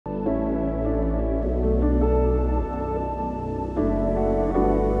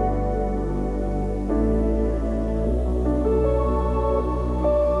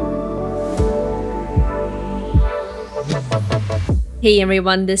Hey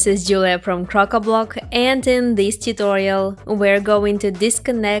everyone, this is Julia from Crocoblock, and in this tutorial, we're going to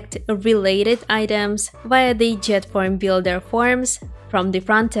disconnect related items via the JetFormBuilder forms from the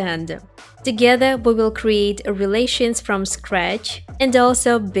front end. Together, we will create relations from scratch and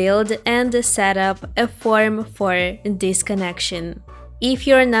also build and set up a form for disconnection. If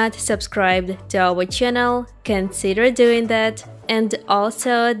you're not subscribed to our channel, consider doing that, and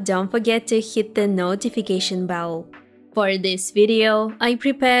also don't forget to hit the notification bell. For this video, I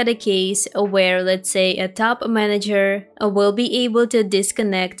prepared a case where, let's say, a top manager will be able to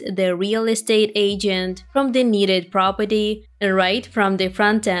disconnect the real estate agent from the needed property right from the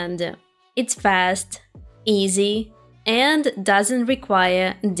front end. It's fast, easy, and doesn't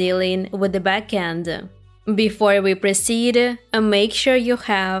require dealing with the back end. Before we proceed, make sure you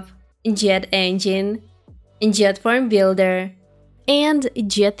have JetEngine, JetFormBuilder, and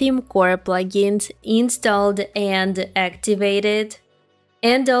JetTheme Core plugins installed and activated,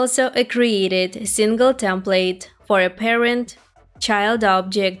 and also a created single template for a parent, child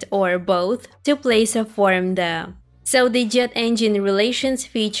object, or both to place a form there. So the JetEngine Relations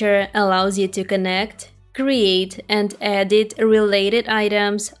feature allows you to connect, create, and edit related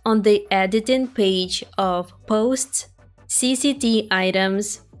items on the editing page of posts, CCT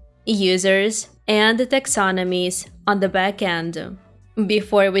items, users, and taxonomies on the back end.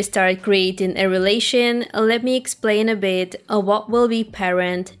 Before we start creating a relation, let me explain a bit of what will be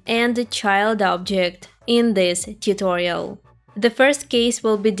parent and child object in this tutorial. The first case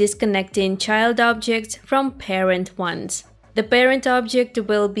will be disconnecting child objects from parent ones. The parent object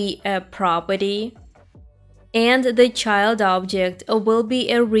will be a property, and the child object will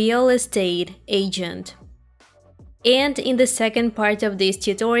be a real estate agent. And in the second part of this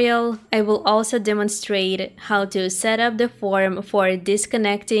tutorial, I will also demonstrate how to set up the form for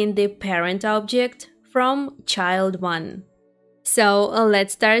disconnecting the parent object from child 1. So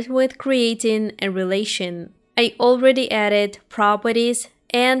let's start with creating a relation. I already added properties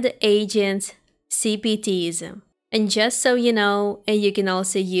and agents CPTs. And just so you know, you can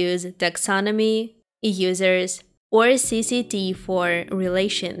also use taxonomy, users, or CCT for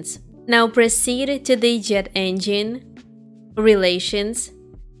relations. Now proceed to the JetEngine, Relations,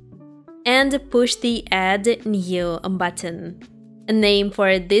 and push the Add New button. A name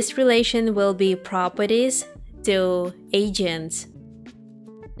for this relation will be Properties to Agents.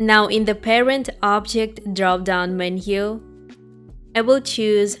 Now in the Parent Object drop-down menu, I will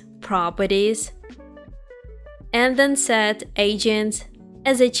choose Properties and then set Agents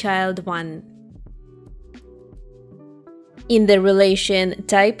as a child 1. In the Relation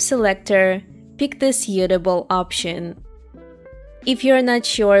Type selector, pick the suitable option. If you're not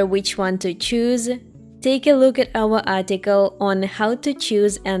sure which one to choose, take a look at our article on how to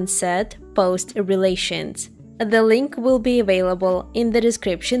choose and set post relations. The link will be available in the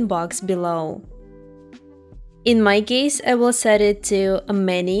description box below. In my case, I will set it to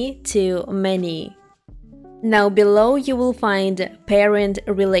many to many. Now below you will find Parent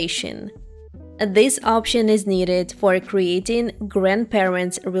Relation. This option is needed for creating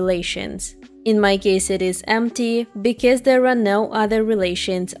grandparents relations. In my case, it is empty because there are no other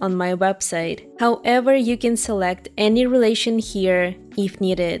relations on my website. However, you can select any relation here if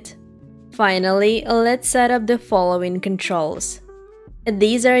needed. Finally, let's set up the following controls.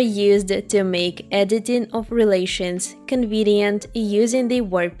 These are used to make editing of relations convenient using the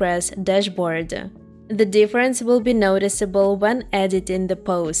WordPress dashboard. The difference will be noticeable when editing the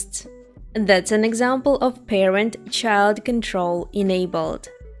posts. That's an example of parent-child control enabled.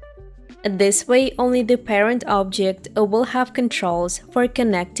 This way, only the parent object will have controls for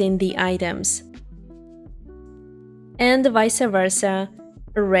connecting the items. And vice versa,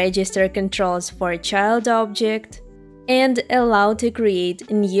 register controls for child object, and allow to create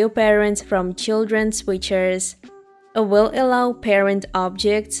new parents from children switchers will allow parent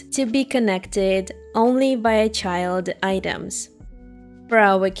objects to be connected only via child items. For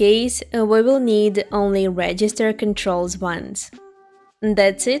our case, we will need only register controls once.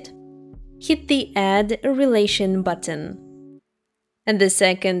 That's it. Hit the Add Relation button. And the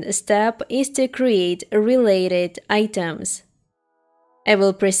second step is to create related items. I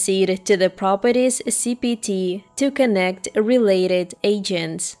will proceed to the Properties CPT to connect related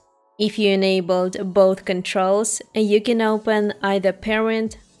agents. If you enabled both controls, you can open either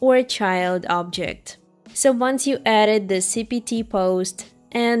parent or child object. So once you added the CPT post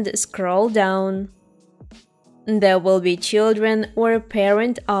and scroll down, there will be children or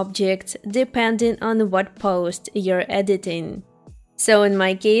parent objects depending on what post you're editing. So in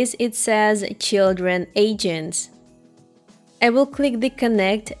my case, it says Children Agents. I will click the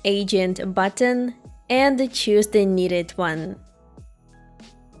Connect Agent button and choose the needed one.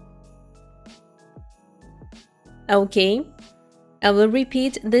 OK. I will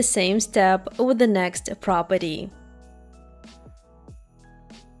repeat the same step with the next property.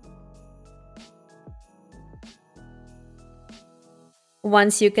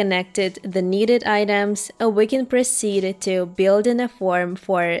 Once you connected the needed items, we can proceed to build in a form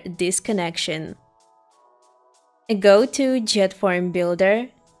for disconnection. Go to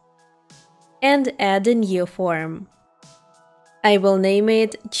JetFormBuilder and add a new form. I will name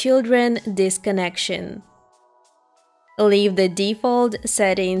it Children Disconnection. Leave the default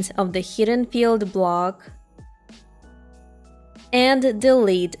settings of the hidden field block and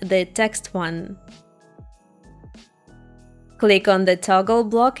delete the text one. Click on the Toggle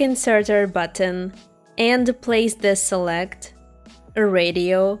Block Inserter button and place the Select,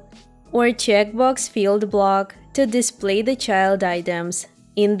 Radio, or Checkbox field block to display the child items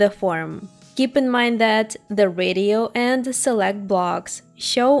in the form. Keep in mind that the Radio and Select blocks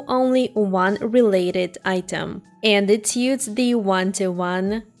show only one related item, and it uses the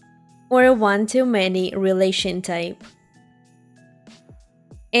one-to-one or one-to-many relation type.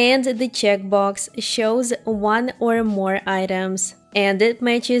 And the checkbox shows one or more items, and it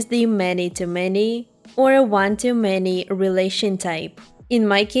matches the many-to-many or one-to-many relation type. In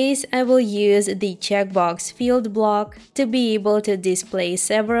my case, I will use the checkbox field block to be able to display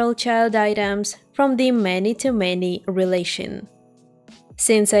several child items from the many-to-many relation.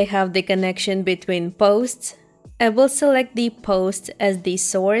 Since I have the connection between posts, I will select the post as the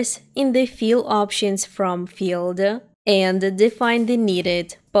source in the Field Options from field and define the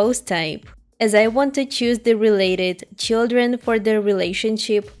needed post type. As I want to choose the related children for their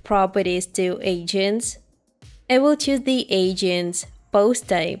relationship properties to agents, I will choose the agents post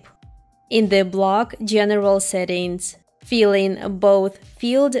type. In the block general settings, fill in both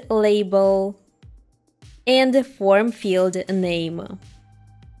field label and form field name.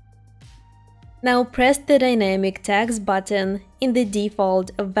 Now press the dynamic text button in the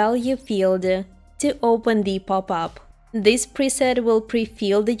default value field to open the pop-up. This preset will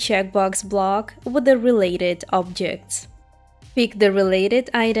pre-fill the checkbox block with the related objects. Pick the related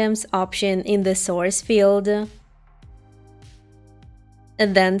items option in the source field,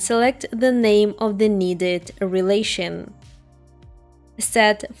 and then select the name of the needed relation.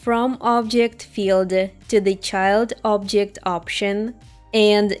 Set From Object field to the Child Object option,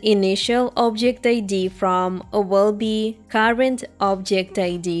 and Initial Object ID from will be Current Object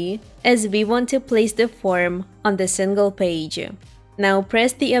ID, as we want to place the form on the single page. Now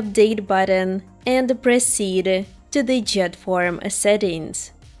press the Update button and proceed to the JetForm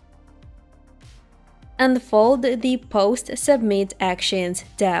settings. Unfold the Post Submit Actions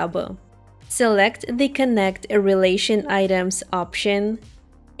tab. Select the Connect Relation Items option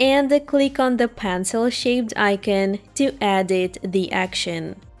and click on the pencil-shaped icon to edit the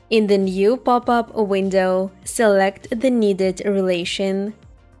action. In the new pop-up window, select the needed relation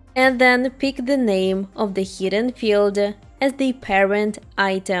and then pick the name of the hidden field as the parent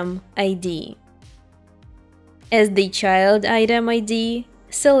item ID. As the child item ID,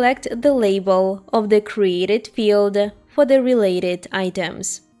 select the label of the created field for the related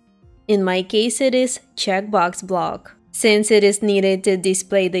items. In my case, it is checkbox block. Since it is needed to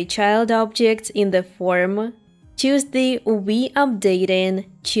display the child objects in the form, choose the We Updating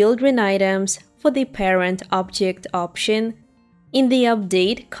Children Items for the Parent Object option in the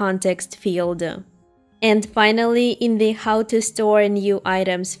Update Context field. And finally, in the How to Store New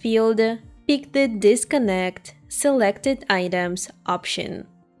Items field, pick the Disconnect Selected Items option.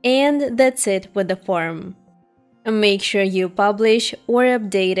 And that's it with the form. Make sure you publish or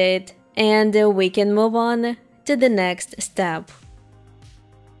update it, and we can move on to the next step.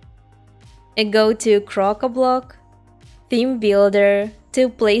 Go to Crocoblock, Theme Builder to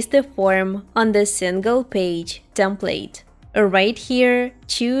place the form on the single page template. Right here,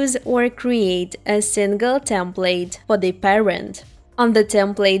 choose or create a single template for the parent. On the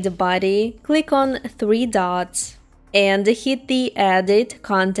template body, click on three dots and hit the Edit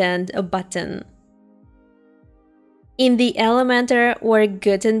Content button. In the Elementor or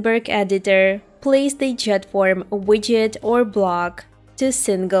Gutenberg editor, place the JetForm widget or block to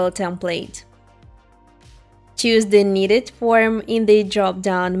single template. Choose the needed form in the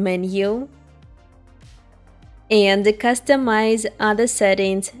drop-down menu and customize other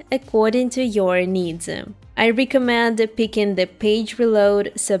settings according to your needs. I recommend picking the Page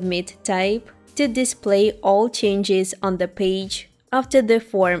Reload Submit type to display all changes on the page after the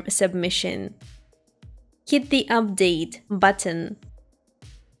form submission. Hit the Update button.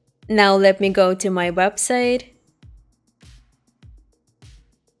 Now let me go to my website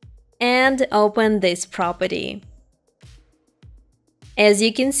and open this property. As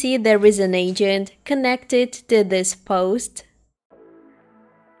you can see, there is an agent connected to this post,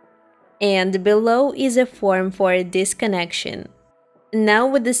 and below is a form for disconnection. Now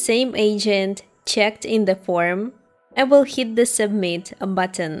with the same agent checked in the form, I will hit the Submit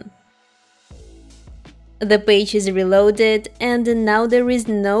button. The page is reloaded and now there is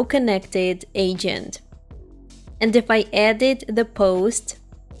no connected agent. And if I edit the post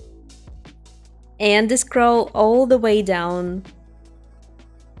and scroll all the way down,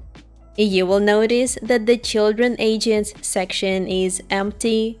 you will notice that the Children Agents section is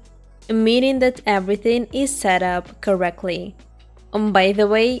empty, meaning that everything is set up correctly. By the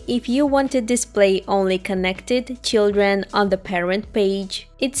way, if you want to display only connected children on the parent page,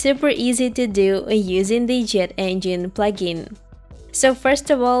 it's super easy to do using the JetEngine plugin. So first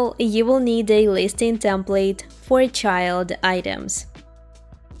of all, you will need a listing template for child items.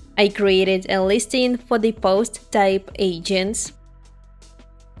 I created a listing for the post type agents,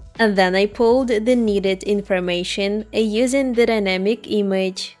 and then I pulled the needed information using the dynamic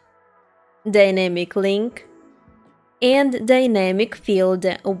image, dynamic link, and dynamic field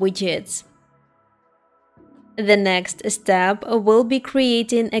widgets. The next step will be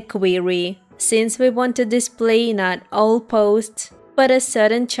creating a query, since we want to display not all posts, but a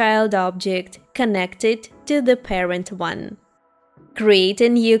certain child object connected to the parent one. Create a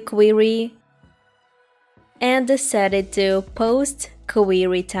new query and set it to Post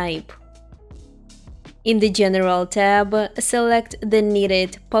Query Type. In the General tab, select the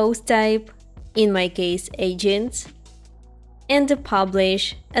needed post type, in my case agents, and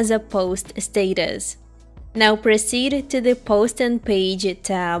publish as a post status. Now proceed to the Post and Page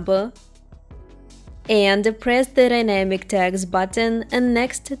tab and press the Dynamic Tags button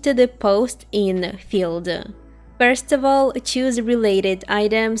next to the Post In field. First of all, choose Related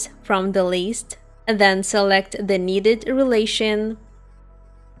Items from the list, then select the needed relation.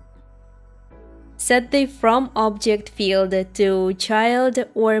 Set the From Object field to Child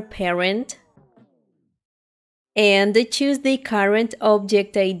or Parent, and choose the Current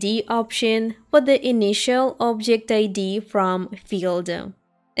Object ID option for the Initial Object ID from field.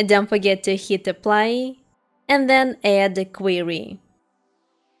 Don't forget to hit Apply, and then add the query.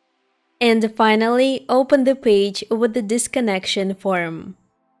 And finally, open the page with the disconnection form.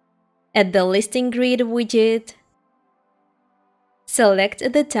 Add the listing grid widget, select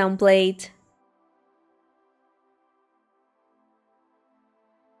the template,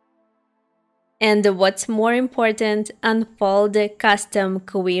 and what's more important, unfold the Custom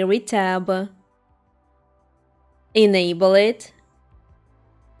Query tab, enable it,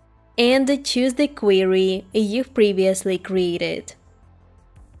 and choose the query you've previously created.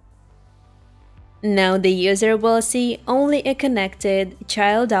 Now the user will see only a connected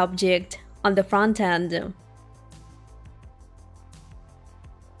child object on the front end.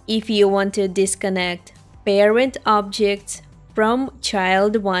 If you want to disconnect parent objects from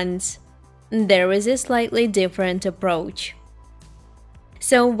child ones, there is a slightly different approach.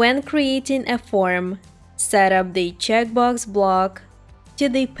 So when creating a form, set up the checkbox block to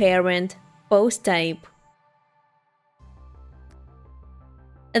the parent post type.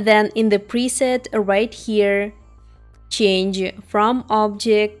 Then in the preset right here, change from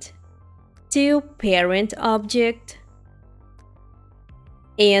object to parent object.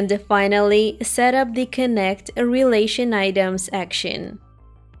 And finally, set up the Connect Relation Items action.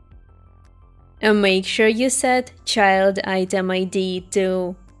 And make sure you set Child Item ID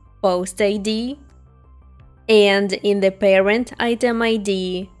to Post ID. And in the Parent Item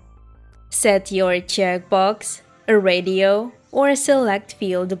ID, set your checkbox, radio, or select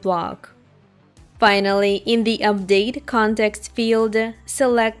field block. Finally, in the Update Context field,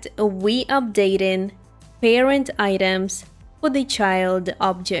 select We Updating Parent Items for the child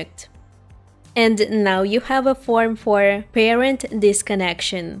object. And now you have a form for parent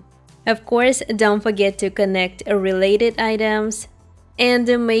disconnection. Of course, don't forget to connect related items and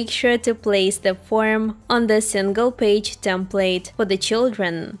make sure to place the form on the single page template for the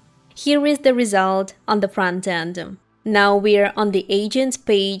children. Here is the result on the front end. Now we are on the agents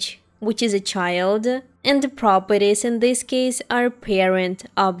page, which is a child, and the properties in this case are parent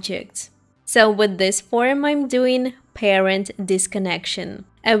objects. So with this form, I'm doing parent disconnection.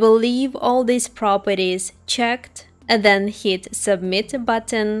 I will leave all these properties checked and then hit Submit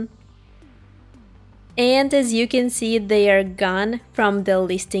button. And as you can see, they are gone from the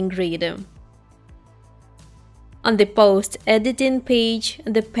listing grid. On the post editing page,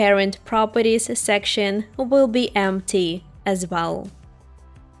 the parent properties section will be empty as well.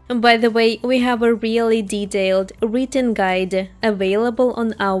 By the way, we have a really detailed written guide available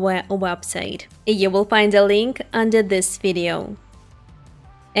on our website. You will find a link under this video.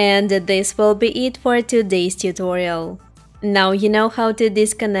 And this will be it for today's tutorial. Now you know how to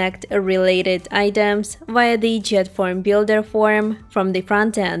disconnect related items via the JetFormBuilder form from the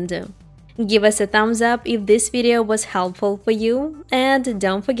front end. Give us a thumbs up if this video was helpful for you, and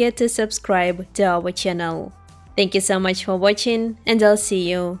don't forget to subscribe to our channel. Thank you so much for watching, and I'll see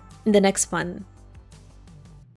you in the next one.